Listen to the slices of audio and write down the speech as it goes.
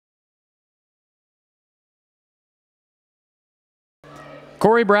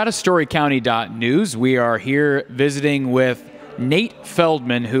Corey Brad of StoryCounty.News. We are here visiting with Nate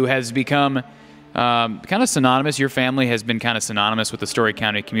Feldman, who has become kind of synonymous. Your family has been kind of synonymous with the Story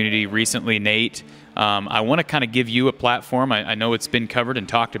County community recently, Nate. I want to kind of give you a platform. I know it's been covered and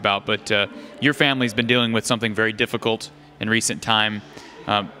talked about, but your family's been dealing with something very difficult in recent time.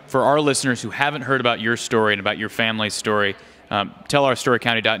 For our listeners who haven't heard about your story and about your family's story, tell our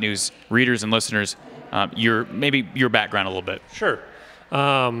StoryCounty.News readers and listeners maybe your background a little bit. Sure.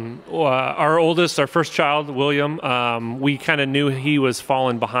 Our oldest, our first child, William, we kind of knew he was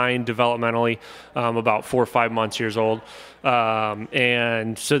falling behind developmentally, about 4 or 5 years old.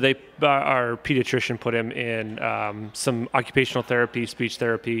 And so our pediatrician put him in some occupational therapy, speech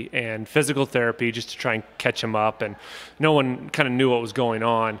therapy, and physical therapy just to try and catch him up. And no one kind of knew what was going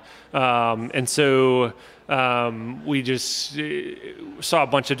on. And so we just saw a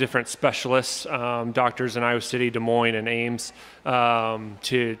bunch of different specialists, doctors in Iowa City, Des Moines, and Ames,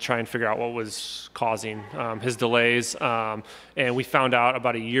 to try and figure out what was causing his delays. And we found out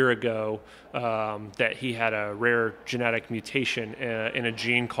about a year ago that he had a rare genetic mutation in a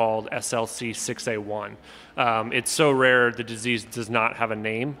gene called SLC6A1. It's so rare the disease does not have a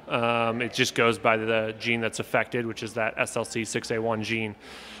name. It just goes by the gene that's affected, which is that SLC6A1 gene.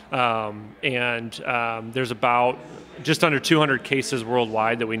 There's about just under 200 cases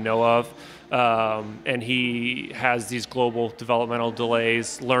worldwide that we know of. And he has these global developmental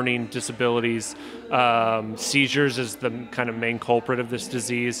delays, learning disabilities. Seizures is the kind of main culprit of this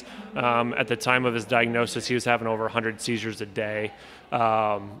disease. At the time of his diagnosis, he was having over 100 seizures a day.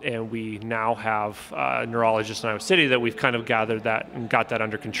 And we now have neurologists in Iowa City that we've kind of gathered that and got that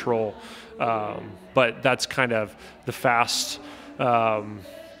under control. But that's kind of the fast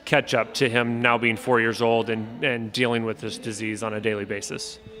catch up to him now being 4 years old and dealing with this disease on a daily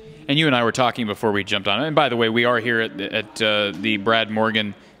basis. And you and I were talking before we jumped on. And by the way, we are here at the Brad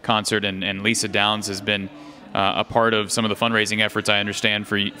Morgan concert, and Lisa Downs has been a part of some of the fundraising efforts, I understand,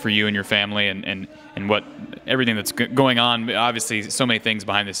 for you and your family, and what everything that's going on. Obviously, so many things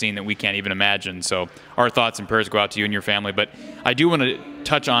behind the scene that we can't even imagine. So our thoughts and prayers go out to you and your family. But I do want to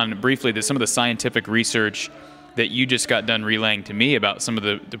touch on briefly some of the scientific research that you just got done relaying to me about some of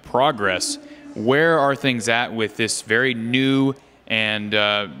the progress. Where are things at with this very new and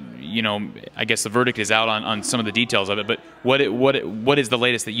I guess the verdict is out on some of the details of it, but what is the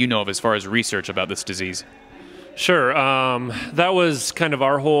latest that you know of as far as research about this disease? Sure. That was kind of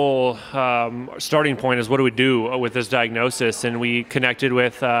our whole starting point, is what do we do with this diagnosis? And we connected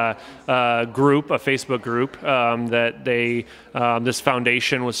with a Facebook group that this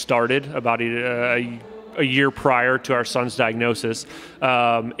foundation was started about a year prior to our son's diagnosis,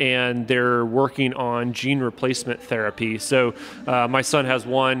 and they're working on gene replacement therapy. So my son has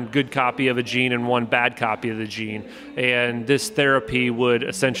one good copy of a gene and one bad copy of the gene, and this therapy would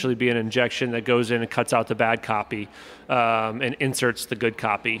essentially be an injection that goes in and cuts out the bad copy and inserts the good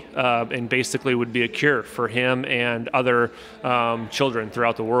copy, and basically would be a cure for him and other children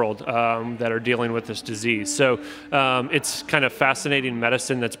throughout the world that are dealing with this disease. So it's kind of fascinating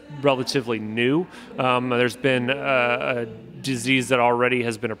medicine that's relatively new. There's been a disease that already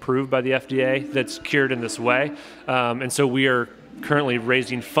has been approved by the FDA that's cured in this way. And so we are currently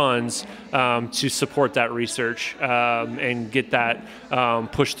raising funds to support that research and get that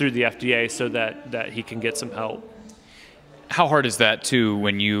pushed through the FDA so that he can get some help. How hard is that, too,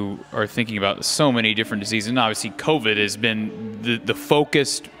 when you are thinking about so many different diseases? And obviously, COVID has been the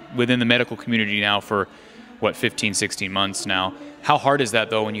focus within the medical community now for, 15, 16 months now. How hard is that,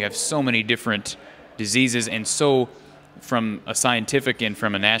 though, when you have so many different diseases and so, from a scientific and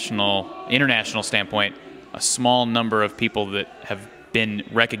from a international standpoint, a small number of people that have been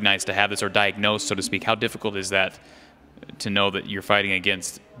recognized to have this or diagnosed, so to speak? How difficult is that to know that you're fighting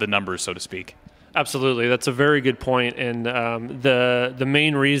against the numbers, so to speak? Absolutely. That's a very good point. And the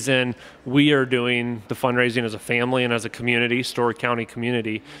main reason we are doing the fundraising as a family and as a community, Story County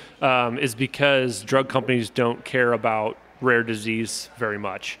community, is because drug companies don't care about rare disease very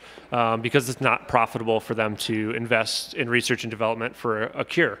much, because it's not profitable for them to invest in research and development for a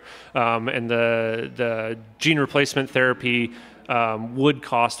cure. And the gene replacement therapy would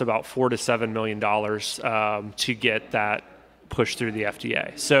cost about $4 to $7 million to get that pushed through the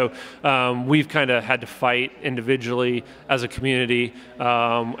FDA. So we've kind of had to fight individually as a community,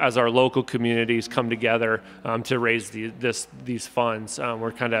 as our local communities come together to raise these funds.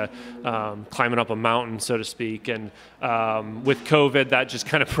 We're kind of climbing up a mountain, so to speak, and with COVID, that just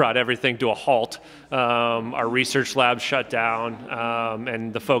kind of brought everything to a halt. Our research lab shut down,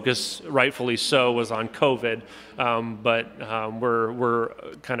 and the focus, rightfully so, was on COVID. But we're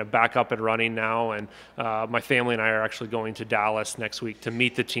kind of back up and running now, and my family and I are actually going to Dallas Dallas next week to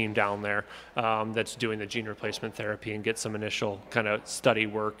meet the team down there that's doing the gene replacement therapy and get some initial kind of study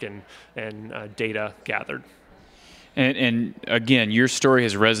work and data gathered. And again, your story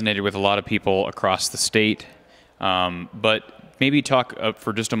has resonated with a lot of people across the state, but maybe talk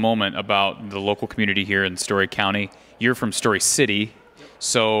for just a moment about the local community here in Story County. You're from Story City,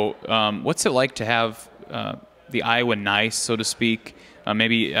 so what's it like to have the Iowa nice, so to speak?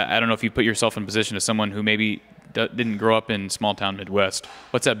 Maybe, I don't know if you put yourself in a position as someone who maybe didn't grow up in small town Midwest.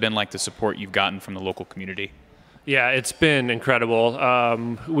 What's that been like, the support you've gotten from the local community? Yeah, it's been incredible.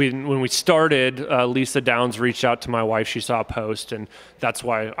 When we started, Lisa Downs reached out to my wife. She saw a post, and that's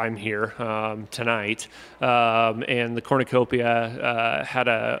why I'm here tonight. And the Cornucopia had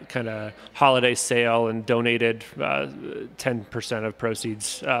a kind of holiday sale and donated 10% of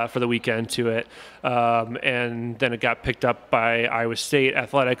proceeds for the weekend to it. And then it got picked up by Iowa State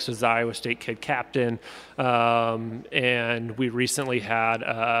Athletics as the Iowa State kid captain. And we recently had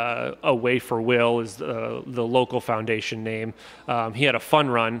a Way for Will is the local foundation name. He had a fun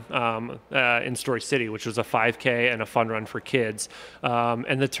run in Story City, which was a 5K and a fun run for kids.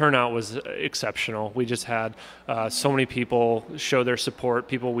 And the turnout was exceptional. We just had so many people show their support,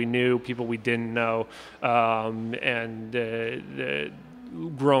 people we knew, people we didn't know.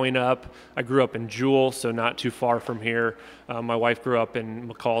 Growing up, I grew up in Jewell, so not too far from here. My wife grew up in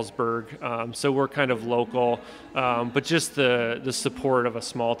McCallsburg, so we're kind of local. But just the support of a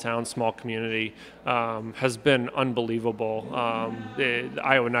small town, small community has been unbelievable. The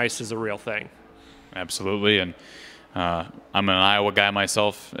Iowa Nice is a real thing. Absolutely, and I'm an Iowa guy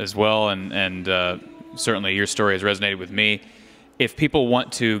myself as well, and certainly your story has resonated with me. If people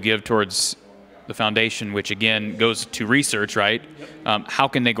want to give towards the foundation, which again goes to research, right? How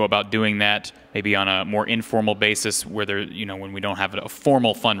can they go about doing that? Maybe on a more informal basis, where they're, when we don't have a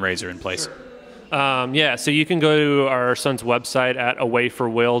formal fundraiser in place. Yeah, so you can go to our son's website at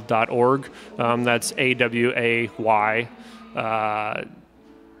awayforwill.org. That's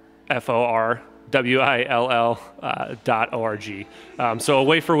AWAYFORWILL.org. So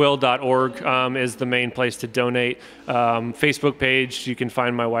awayforwill.org is the main place to donate. Facebook page, you can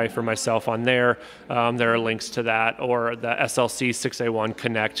find my wife or myself on there. There are links to that, or the SLC6A1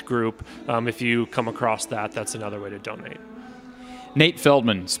 Connect group. If you come across that, that's another way to donate. Nate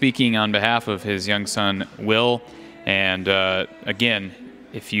Feldman speaking on behalf of his young son, Will. And again,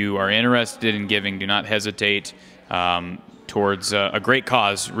 if you are interested in giving, do not hesitate. Towards a great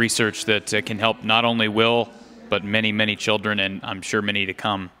cause, research that can help not only Will, but many, many children, and I'm sure many to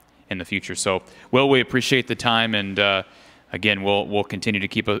come in the future. So, Will, we appreciate the time, and again, we'll continue to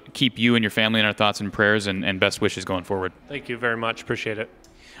keep you and your family in our thoughts and prayers, and best wishes going forward. Thank you very much. Appreciate it.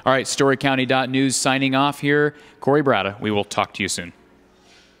 All right, StoryCounty.News signing off here. Corey Brada, we will talk to you soon.